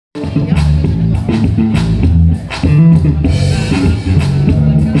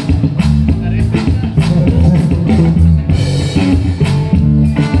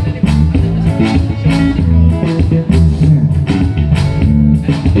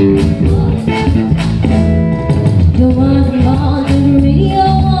The one from on the radio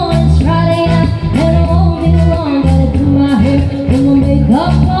on, it's Friday night and it won't be long. Gotta do my hair and my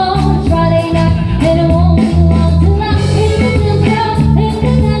makeup on. It's Friday night and it won't be long till I hit the dance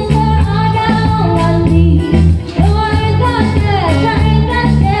floor. I got all I need. No, I ain't got cash,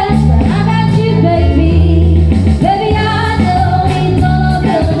 but I got you, baby. Baby, I know these dollar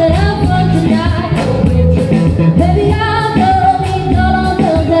bills that I'm from tonight. Baby, I know these dollar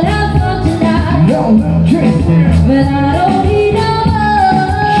bills that I'm from tonight. But I don't need no more.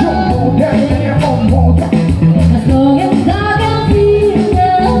 As long as I can feel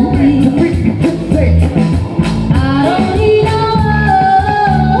the beat. I don't need no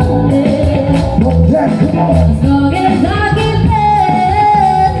more. As long as I can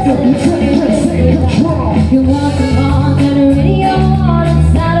feel. You want some on the radio on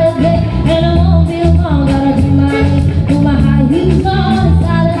a Saturday, and I won't be long. Gotta do my high heels on a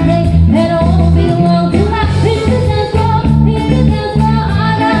Saturday, and I won't be long till I hit the dance floor. I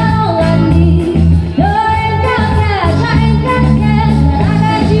got all I need. No, I ain't got cash, but I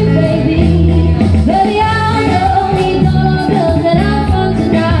got you, baby. Baby, I know these dollar bills that I'm from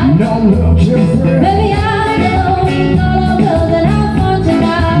tonight. Baby, I know these dollar bills that I'm from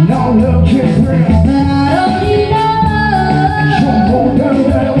tonight. But I don't need no more.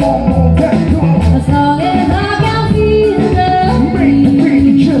 As long as I can feel the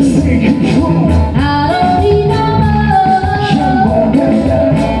beat. I don't need no more. As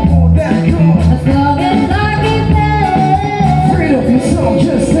long as I can feel.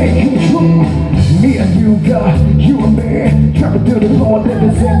 Me and you, God, you and me, trapping through the floor, let the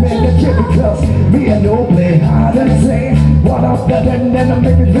same man that you because me and you play hard and say, what up that and then I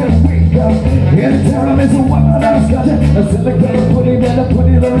make me feel weak, girl. Anytime it's a wild ass gotcha, I said the girl, put it in a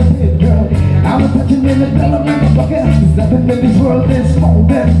pretty little pit, girl. I'm touching in the dollar in the bucket, there's nothing in this world that's more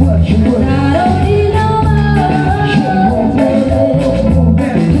than what you were. I don't need no more.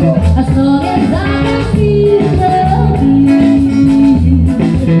 As long as I can feel the beat.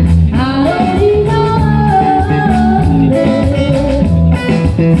 I don't need no more.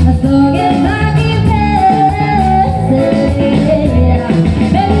 As long as I can feel.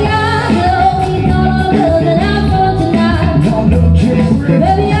 Baby, I know these dollar bills that I'm from tonight.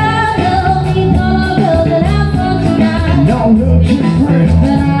 Baby, I know these dollar bills that I'm from tonight.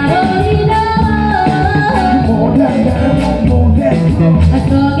 But I don't need no more. As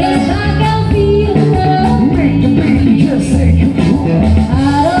long as I can feel the beat. I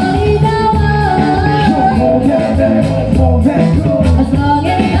don't need no more. As long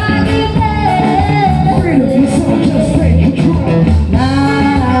as I can feel. La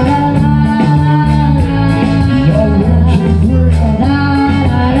la la la la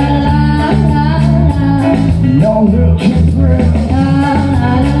la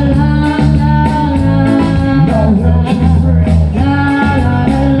la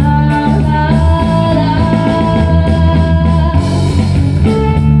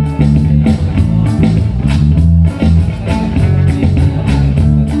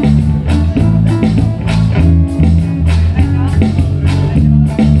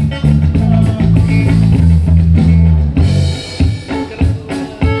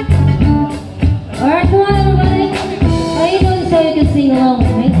Alright, come on everybody. How you doing so you can sing along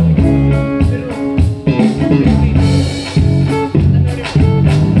with me?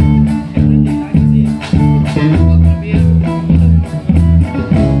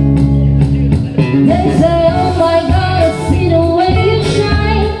 They say, oh my God, I see the way you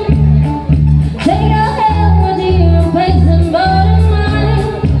shine. Take your hand with your face and bottom line.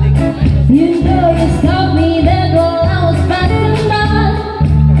 You know you stopped me there while I was passing by.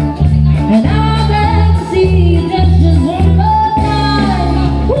 And I'm glad to see you dance just one more time.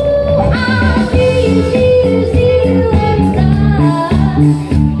 Ooh, I see you every time.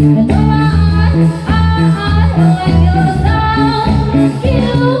 And oh my, I like your style.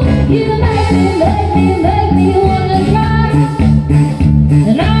 You make me wanna try.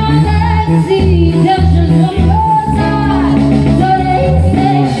 And I'm glad to see you dance just one more time. So they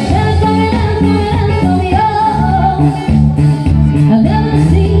say, dance for me, oh. I've never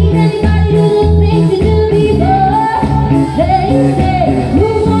seen anybody do the things you do before. They say,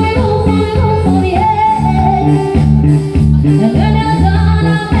 move for me, yeah. And when you're done,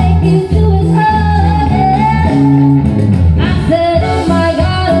 I'll make you do it again. I said, oh my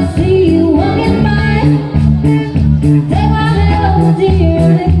God, I see you walking by. Take my hand,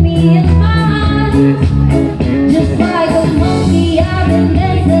 dear, lick me in my eyes.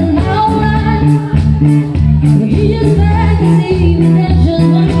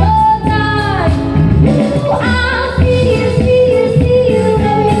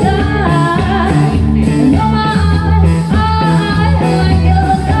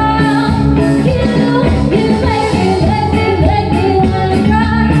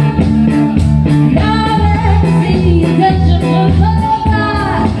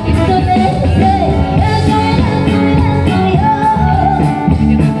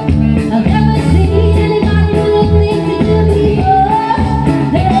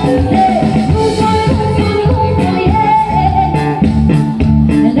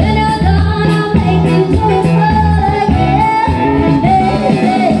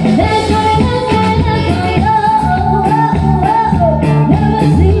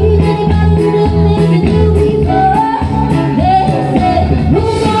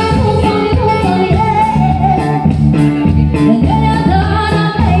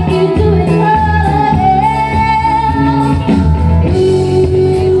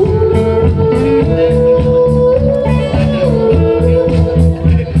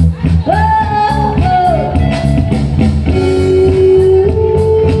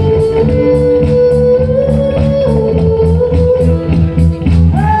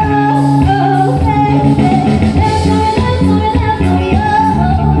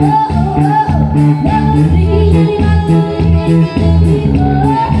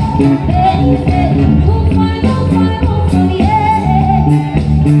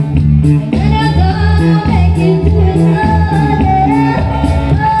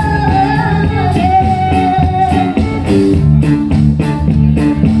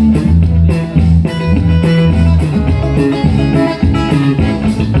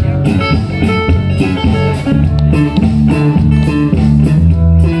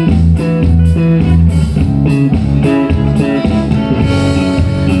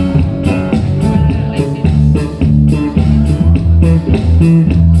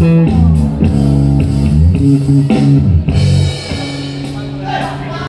 Thank